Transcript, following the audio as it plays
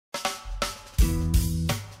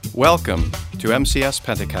Welcome to MCS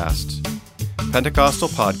Pentecasts, Pentecostal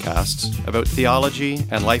podcasts about theology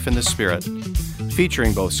and life in the Spirit,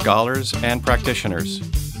 featuring both scholars and practitioners.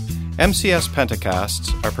 MCS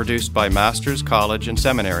Pentecasts are produced by Masters College and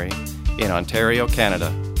Seminary in Ontario,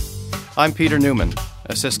 Canada. I'm Peter Newman,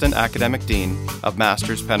 Assistant Academic Dean of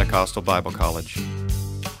Masters Pentecostal Bible College.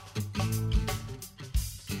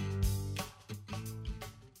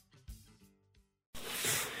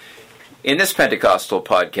 In this Pentecostal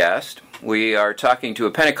podcast, we are talking to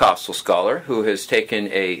a Pentecostal scholar who has taken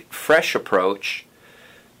a fresh approach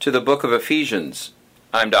to the book of Ephesians.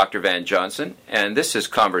 I'm Dr. Van Johnson, and this is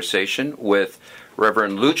conversation with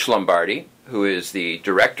Reverend Luch Lombardi, who is the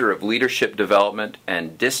Director of Leadership Development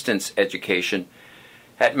and Distance Education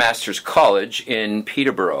at Masters College in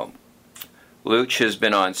Peterborough. Luch has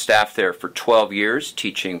been on staff there for 12 years,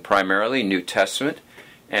 teaching primarily New Testament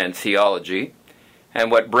and theology. And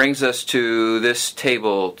what brings us to this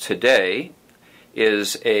table today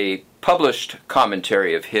is a published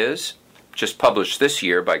commentary of his, just published this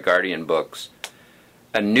year by Guardian Books,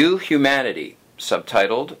 A New Humanity,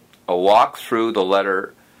 subtitled A Walk Through the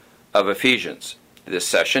Letter of Ephesians. This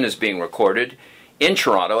session is being recorded in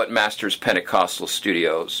Toronto at Masters Pentecostal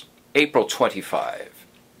Studios, April 25,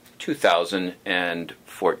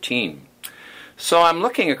 2014. So I'm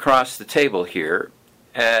looking across the table here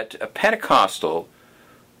at a Pentecostal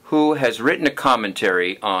who has written a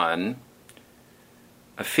commentary on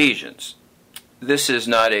Ephesians. This is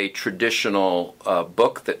not a traditional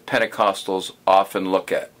book that Pentecostals often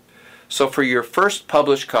look at. So for your first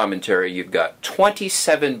published commentary, you've got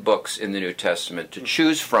 27 books in the New Testament to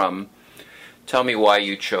choose from. Tell me why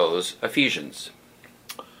you chose Ephesians.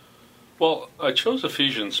 Well, I chose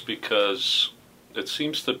Ephesians because it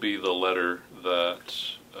seems to be the letter that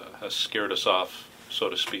has scared us off, so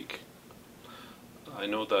to speak. I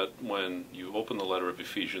know that when you open the letter of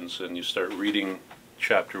Ephesians and you start reading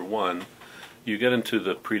chapter 1, you get into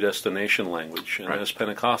the predestination language, and as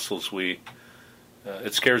Pentecostals,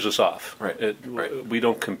 it scares us off. We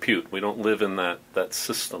don't compute. We don't live in that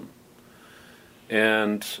system.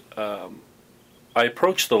 And I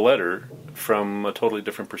approached the letter from a totally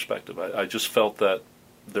different perspective. I just felt that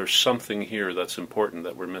there's something here that's important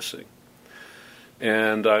that we're missing.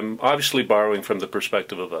 And I'm obviously borrowing from the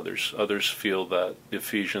perspective of others. Others feel that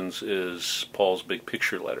Ephesians is Paul's big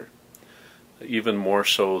picture letter, even more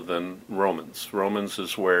so than Romans. Romans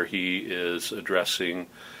is where he is addressing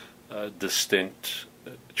a distinct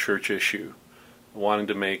church issue, wanting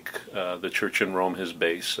to make the church in Rome his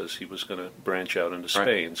base as he was going to branch out into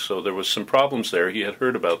Spain. Right. So there was some problems there. He had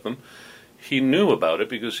heard about them. He knew about it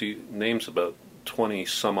because he names about 20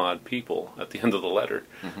 some odd people at the end of the letter.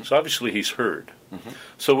 Mm-hmm. So obviously he's heard. Mm-hmm.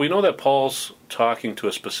 So we know that Paul's talking to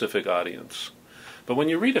a specific audience. But when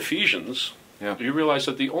you read Ephesians, you realize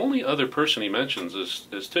that the only other person he mentions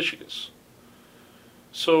is Tychicus.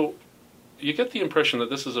 So you get the impression that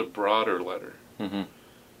this is a broader letter. Mm-hmm.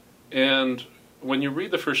 And when you read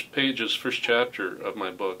the first chapter of my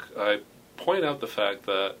book, I point out the fact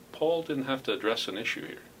that Paul didn't have to address an issue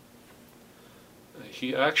here.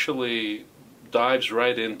 He actually dives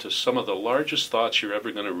right into some of the largest thoughts you're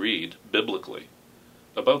ever going to read biblically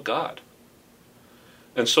about God.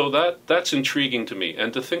 And so that's intriguing to me.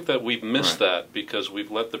 And to think that we've missed that because we've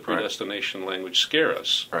let the predestination language scare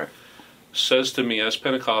us says to me, as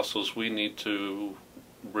Pentecostals, we need to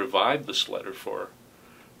revive this letter for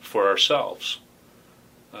ourselves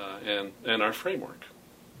and our framework.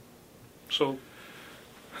 So,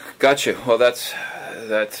 Gotcha. Well, that's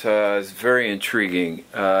very intriguing.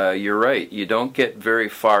 You're right. You don't get very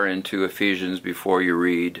far into Ephesians before you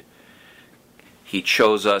read, He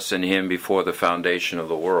chose us in Him before the foundation of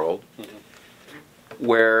the world. Mm-hmm.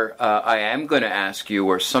 Where I am going to ask you,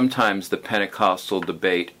 where sometimes the Pentecostal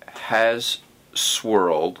debate has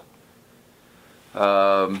swirled,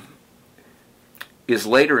 is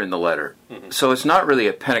later in the letter. Mm-hmm. So it's not really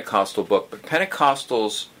a Pentecostal book, but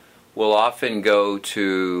Pentecostals will often go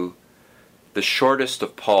to the shortest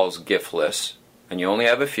of Paul's gift lists, and you only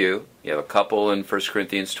have a few. You have a couple in 1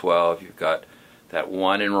 Corinthians 12, you've got that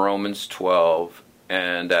one in Romans 12,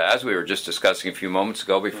 and as we were just discussing a few moments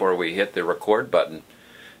ago before we hit the record button,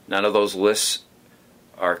 none of those lists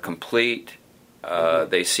are complete.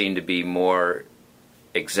 They seem to be more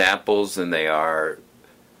examples than they are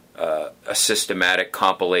a systematic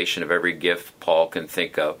compilation of every gift Paul can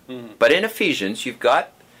think of. Mm-hmm. But in Ephesians, you've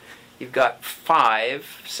got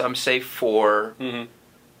 5, some say 4,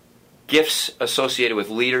 gifts associated with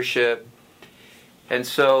leadership. And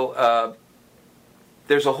so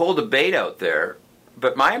there's a whole debate out there.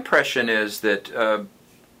 But my impression is that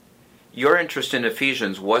your interest in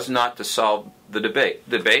Ephesians was not to solve the debate.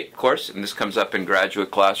 The debate, of course, and this comes up in graduate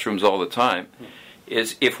classrooms all the time,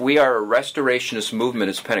 is if we are a restorationist movement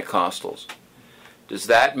as Pentecostals, does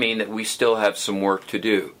that mean that we still have some work to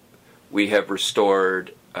do? We have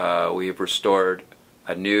restored a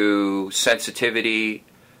new sensitivity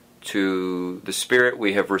to the Spirit.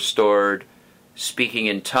 We have restored speaking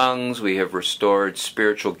in tongues. We have restored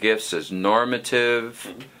spiritual gifts as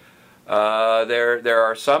normative. There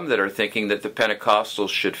are some that are thinking that the Pentecostals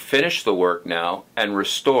should finish the work now and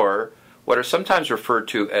restore what are sometimes referred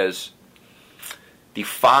to as the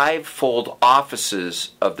fivefold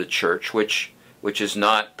offices of the church, which is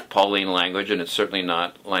not Pauline language, and it's certainly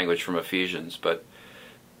not language from Ephesians, but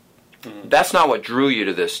that's not what drew you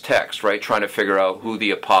to this text, right? Trying to figure out who the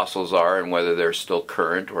apostles are and whether they're still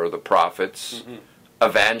current, or the prophets,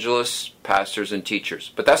 evangelists, pastors, and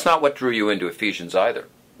teachers. But that's not what drew you into Ephesians either.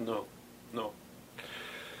 No.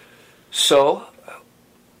 So,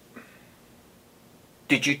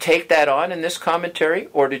 did you take that on in this commentary,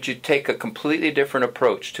 or did you take a completely different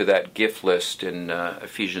approach to that gift list in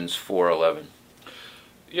Ephesians 4:11?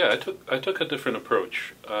 Yeah, I took a different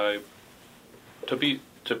approach.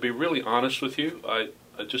 To be really honest with you, I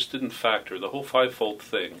just didn't factor. The whole fivefold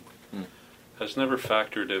thing has never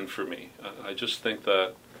factored in for me. I just think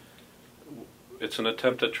that it's an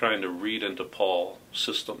attempt at trying to read into Paul's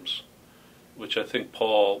systems, which I think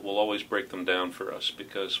Paul will always break them down for us,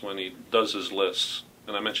 because when he does his lists,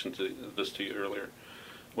 and I mentioned this to you earlier,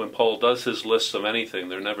 when Paul does his lists of anything,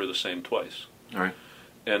 they're never the same twice. All right.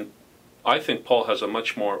 And I think Paul has a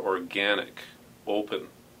much more organic, open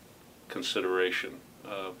consideration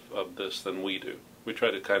of this than we do. We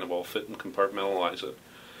try to kind of all fit and compartmentalize it.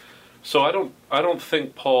 So I don't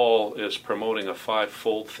think Paul is promoting a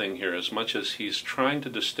fivefold thing here as much as he's trying to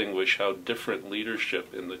distinguish how different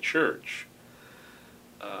leadership in the church,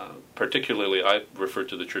 particularly I refer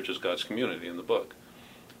to the church as God's community in the book,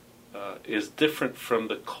 is different from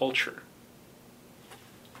the culture.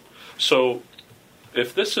 So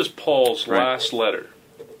if this is Paul's last letter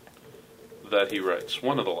that he writes,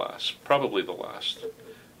 one of the last, probably the last,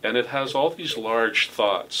 and it has all these large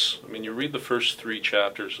thoughts. I mean, you read the first 3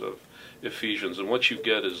 chapters of Ephesians, and what you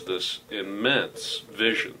get is this immense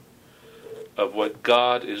vision of what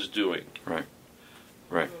God is doing.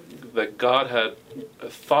 Right. That God had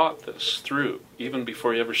thought this through even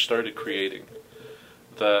before he ever started creating.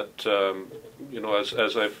 That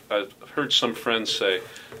as I've heard some friends say,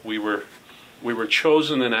 we were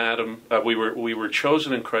chosen in Adam. We were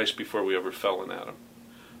chosen in Christ before we ever fell in Adam.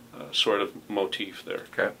 Sort of motif there.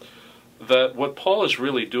 Okay. That what Paul is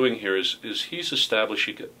really doing here is he's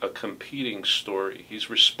establishing a competing story.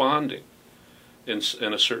 He's responding in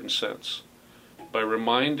a certain sense by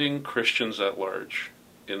reminding Christians at large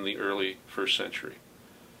in the early first century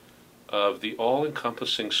of the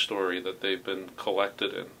all-encompassing story that they've been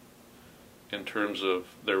collected in terms of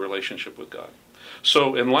their relationship with God.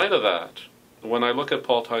 So in light of that, when I look at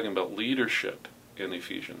Paul talking about leadership in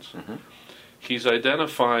Ephesians, he's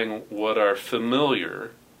identifying what are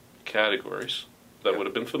familiar categories that would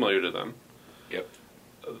have been familiar to them,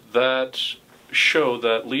 that show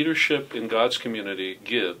that leadership in God's community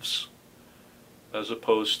gives, as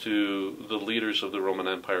opposed to the leaders of the Roman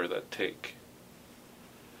Empire that take.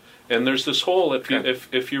 And there's this whole,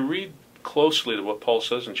 if you read closely to what Paul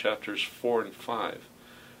says in chapters 4 and 5,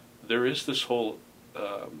 there is this whole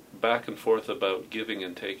back and forth about giving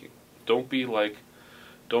and taking. Don't be like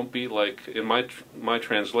in my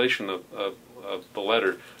translation of the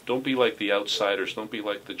letter, don't be like the outsiders, don't be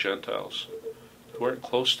like the Gentiles who aren't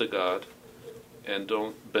close to God and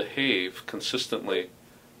don't behave consistently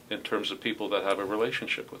in terms of people that have a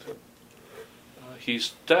relationship with him.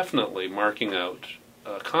 He's definitely marking out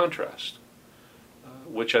a contrast,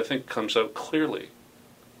 which I think comes out clearly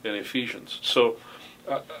in Ephesians. So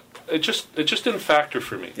it just didn't factor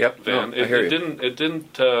for me, Van. I hear you. It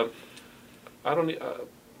didn't. I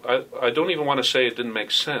don't even want to say it didn't make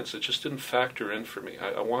sense. It just didn't factor in for me.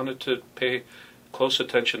 I wanted to pay close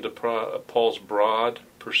attention to Paul's broad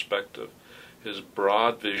perspective, his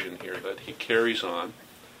broad vision here that he carries on,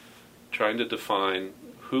 trying to define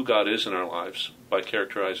who God is in our lives by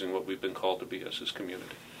characterizing what we've been called to be as his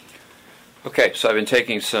community. Okay, so I've been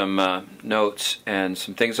taking some notes and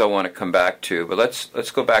some things I want to come back to, but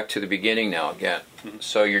let's go back to the beginning now again.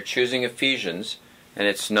 So you're choosing Ephesians, and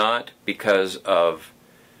it's not because of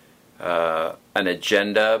an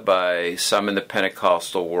agenda by some in the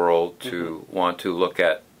Pentecostal world to want to look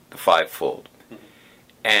at the fivefold.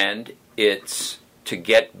 And it's to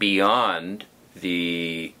get beyond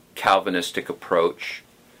the Calvinistic approach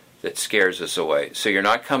that scares us away. So you're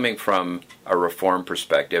not coming from a Reformed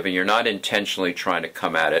perspective, and you're not intentionally trying to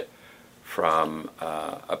come at it from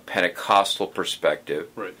a Pentecostal perspective.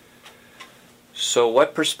 Right. So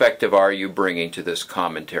what perspective are you bringing to this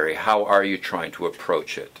commentary? How are you trying to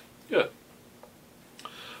approach it? Yeah.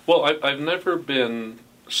 Well, I've never been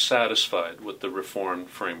satisfied with the Reformed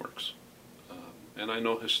frameworks. And I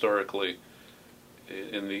know historically,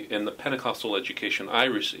 in the Pentecostal education I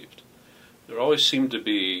received, there always seemed to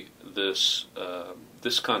be this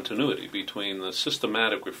discontinuity between the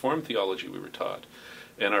systematic Reformed theology we were taught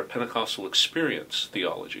and our Pentecostal experience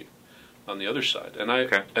theology on the other side. And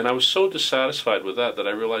I was so dissatisfied with that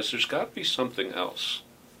I realized there's got to be something else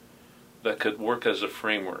that could work as a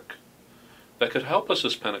framework, that could help us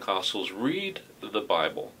as Pentecostals read the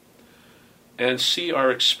Bible and see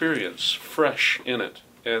our experience fresh in it.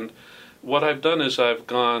 And what I've done is I've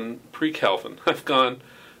gone pre-Calvin. I've gone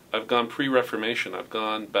pre-Reformation. I've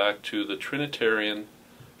gone back to the Trinitarian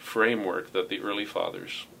framework that the early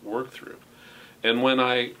fathers worked through. And when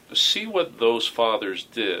I see what those fathers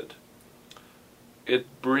did, it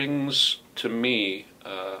brings to me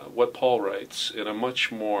what Paul writes in a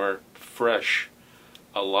much more fresh,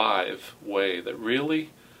 alive way that really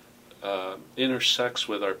intersects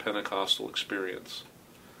with our Pentecostal experience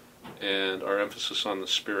and our emphasis on the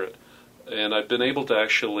Spirit. And I've been able to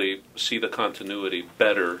actually see the continuity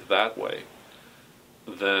better that way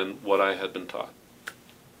than what I had been taught.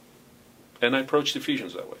 And I approached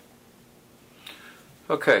Ephesians that way.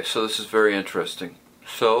 Okay, so this is very interesting.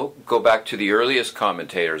 So, go back to the earliest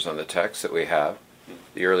commentators on the text that we have,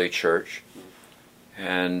 the early church,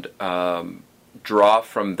 and draw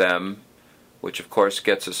from them, which of course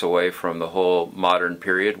gets us away from the whole modern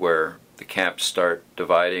period where the camps start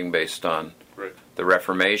dividing based on the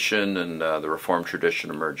Reformation and the Reformed tradition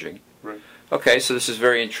emerging. Right. Okay, so this is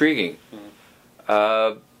very intriguing.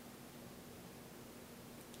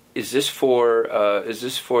 Is this for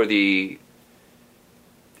the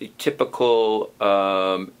typical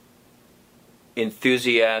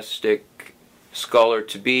enthusiastic scholar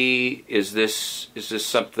to be? Is this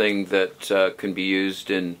something that can be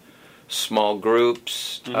used in small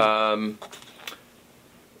groups?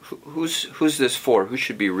 Who's this for? Who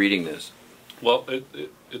should be reading this? Well,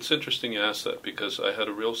 it's interesting you ask that because I had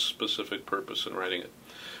a real specific purpose in writing it.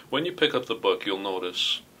 When you pick up the book, you'll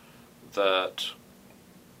notice that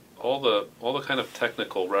all the kind of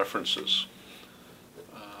technical references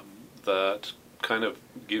that kind of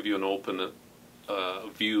give you an open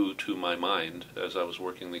view to my mind as I was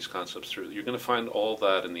working these concepts through. You're going to find all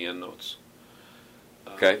that in the endnotes.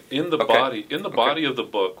 Okay. In the body of the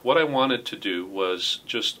book, what I wanted to do was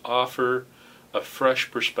just offer a fresh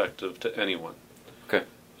perspective to anyone. Okay.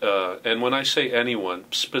 And when I say anyone,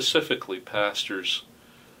 specifically pastors,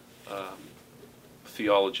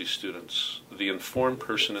 theology students, the informed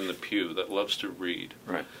person in the pew that loves to read.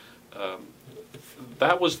 Right.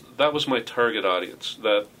 That was my target audience.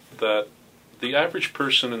 That the average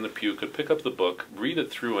person in the pew could pick up the book, read it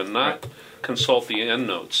through, and not consult the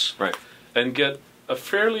endnotes. Right. And get a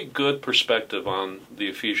fairly good perspective on the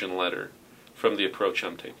Ephesian letter from the approach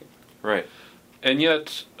I'm taking. Right. And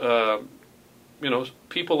yet,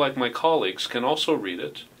 people like my colleagues can also read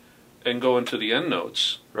it and go into the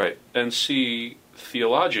endnotes, right, and see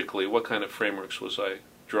theologically what kind of frameworks was I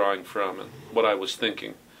drawing from and what I was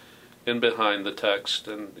thinking in behind the text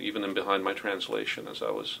and even in behind my translation as I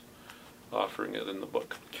was offering it in the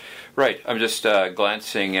book. Right. I'm just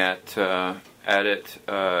glancing at it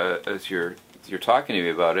as you're talking to me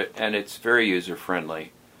about it, and it's very user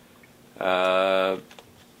friendly.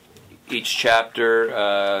 Each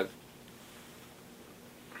chapter,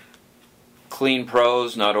 clean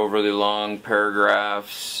prose, not overly long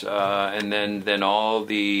paragraphs, and then all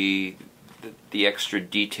the extra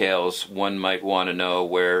details one might want to know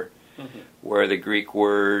where the Greek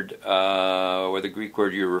word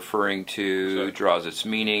you're referring to draws its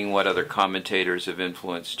meaning, what other commentators have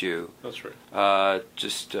influenced you. That's right.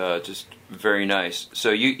 Just very nice. So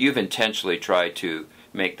you've intentionally tried to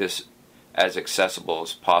make this as accessible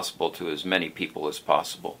as possible to as many people as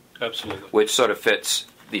possible. Absolutely. Which sort of fits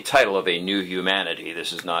the title of A New Humanity.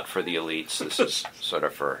 This is not for the elites. This is sort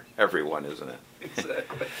of for everyone, isn't it?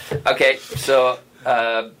 Exactly. Okay, so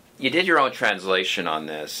you did your own translation on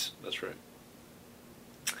this. That's right.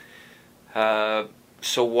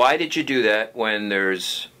 So why did you do that when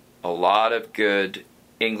there's a lot of good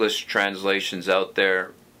English translations out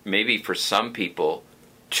there? Maybe for some people,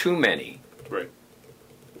 too many. Right.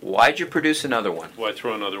 Why'd you produce another one? Why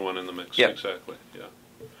throw another one in the mix? Yep. Exactly. Yeah.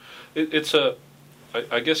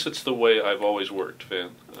 I guess it's the way I've always worked,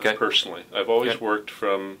 Van. Personally, I've always worked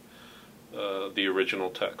from the original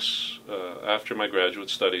texts. After my graduate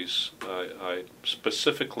studies, I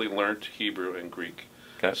specifically learned Hebrew and Greek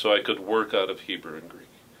Okay. So I could work out of Hebrew and Greek.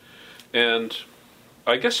 And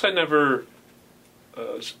I guess I never,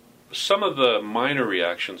 some of the minor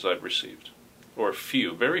reactions I've received, or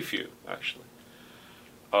few, very few actually,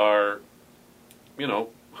 are,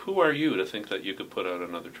 who are you to think that you could put out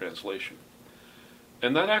another translation?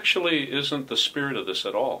 And that actually isn't the spirit of this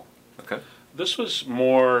at all. Okay. This was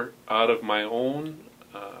more out of my own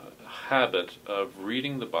habit of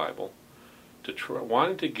reading the Bible,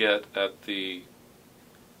 wanting to get at the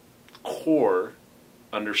core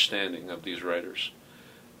understanding of these writers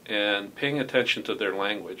and paying attention to their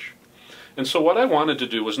language. And so what I wanted to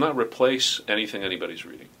do was not replace anything anybody's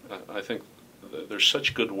reading. I think there's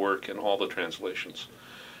such good work in all the translations.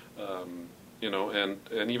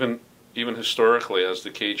 And even historically, as the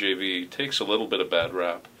KJV takes a little bit of bad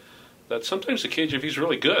rap, that sometimes the KJV is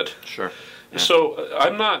really good. Sure. Yeah. So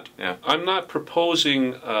I'm not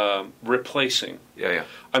proposing replacing. Yeah.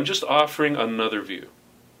 I'm just offering another view.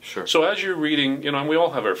 Sure. So as you're reading, and we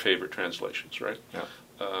all have our favorite translations, right? Yeah.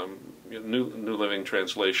 New Living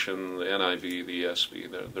Translation, the NIV, the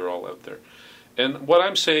ESV, they're all out there. And what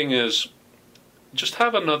I'm saying is, just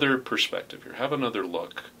have another perspective here, have another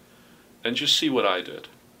look, and just see what I did.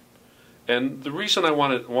 And the reason I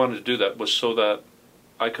wanted to do that was so that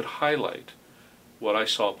I could highlight what I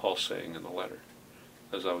saw Paul saying in the letter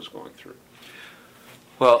as I was going through.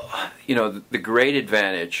 Well, the great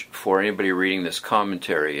advantage for anybody reading this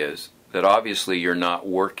commentary is that obviously you're not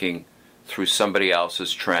working through somebody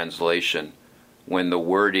else's translation when the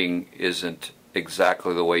wording isn't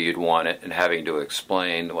exactly the way you'd want it and having to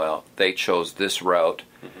explain, well, they chose this route.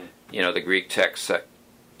 Mm-hmm. The Greek text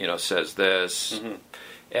says this. Mm-hmm.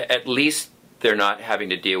 At least they're not having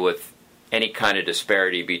to deal with any kind of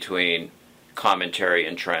disparity between commentary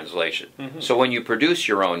and translation. Mm-hmm. So when you produce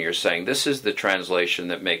your own, you're saying, this is the translation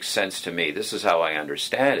that makes sense to me. This is how I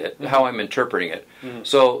understand it, mm-hmm. how I'm interpreting it. Mm-hmm.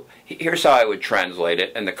 So here's how I would translate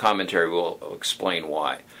it, and the commentary will explain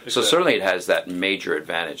why. Exactly. So certainly it has that major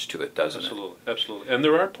advantage to it, doesn't it? Absolutely. And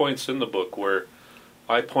there are points in the book where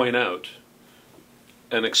I point out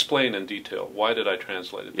and explain in detail, why did I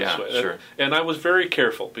translate it this way? Sure. And I was very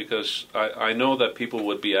careful because I know that people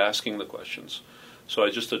would be asking the questions. So I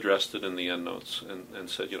just addressed it in the endnotes and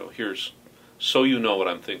said, here's, so you know what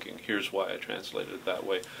I'm thinking, here's why I translated it that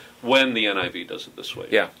way, when the NIV does it this way.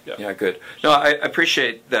 Yeah, good. No, I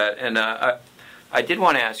appreciate that. And I did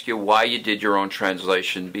want to ask you why you did your own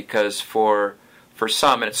translation, because for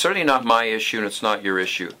some, and it's certainly not my issue and it's not your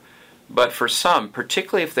issue, but for some,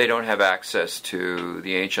 particularly if they don't have access to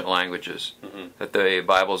the ancient languages mm-hmm. that the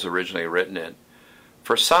Bible's originally written in,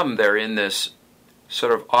 for some they're in this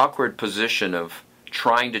sort of awkward position of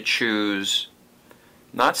trying to choose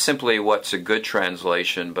not simply what's a good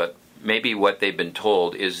translation, but maybe what they've been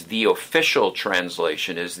told is the official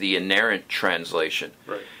translation, is the inerrant translation.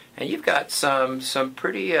 Right. And you've got some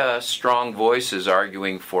pretty strong voices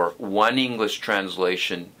arguing for one English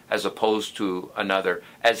translation as opposed to another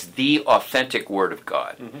as the authentic Word of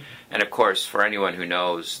God. Mm-hmm. And of course, for anyone who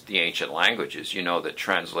knows the ancient languages, you know that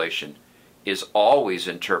translation is always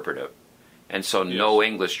interpretive. And so no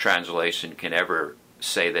English translation can ever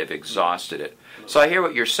say they've exhausted it. So I hear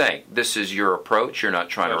what you're saying. This is your approach. You're not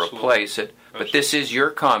trying to replace it. But this is your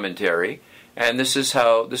commentary. And this is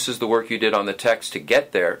the work you did on the text to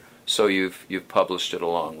get there. So you've published it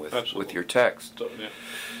along with your text. So, yeah,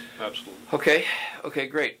 absolutely. Okay,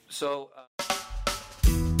 great. So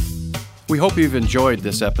we hope you've enjoyed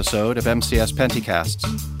this episode of MCS Pentecasts,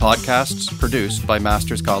 podcasts produced by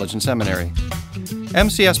Masters College and Seminary.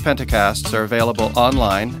 MCS Pentecasts are available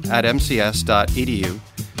online at mcs.edu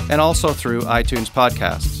and also through iTunes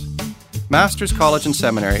Podcasts. Masters College and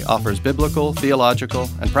Seminary offers biblical, theological,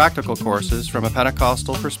 and practical courses from a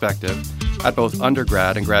Pentecostal perspective at both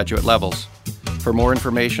undergrad and graduate levels. For more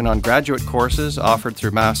information on graduate courses offered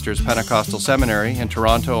through Masters Pentecostal Seminary in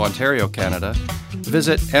Toronto, Ontario, Canada,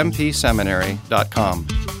 visit mpseminary.com.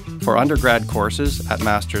 For undergrad courses at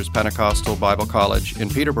Masters Pentecostal Bible College in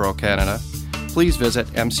Peterborough, Canada, please visit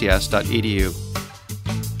mcs.edu.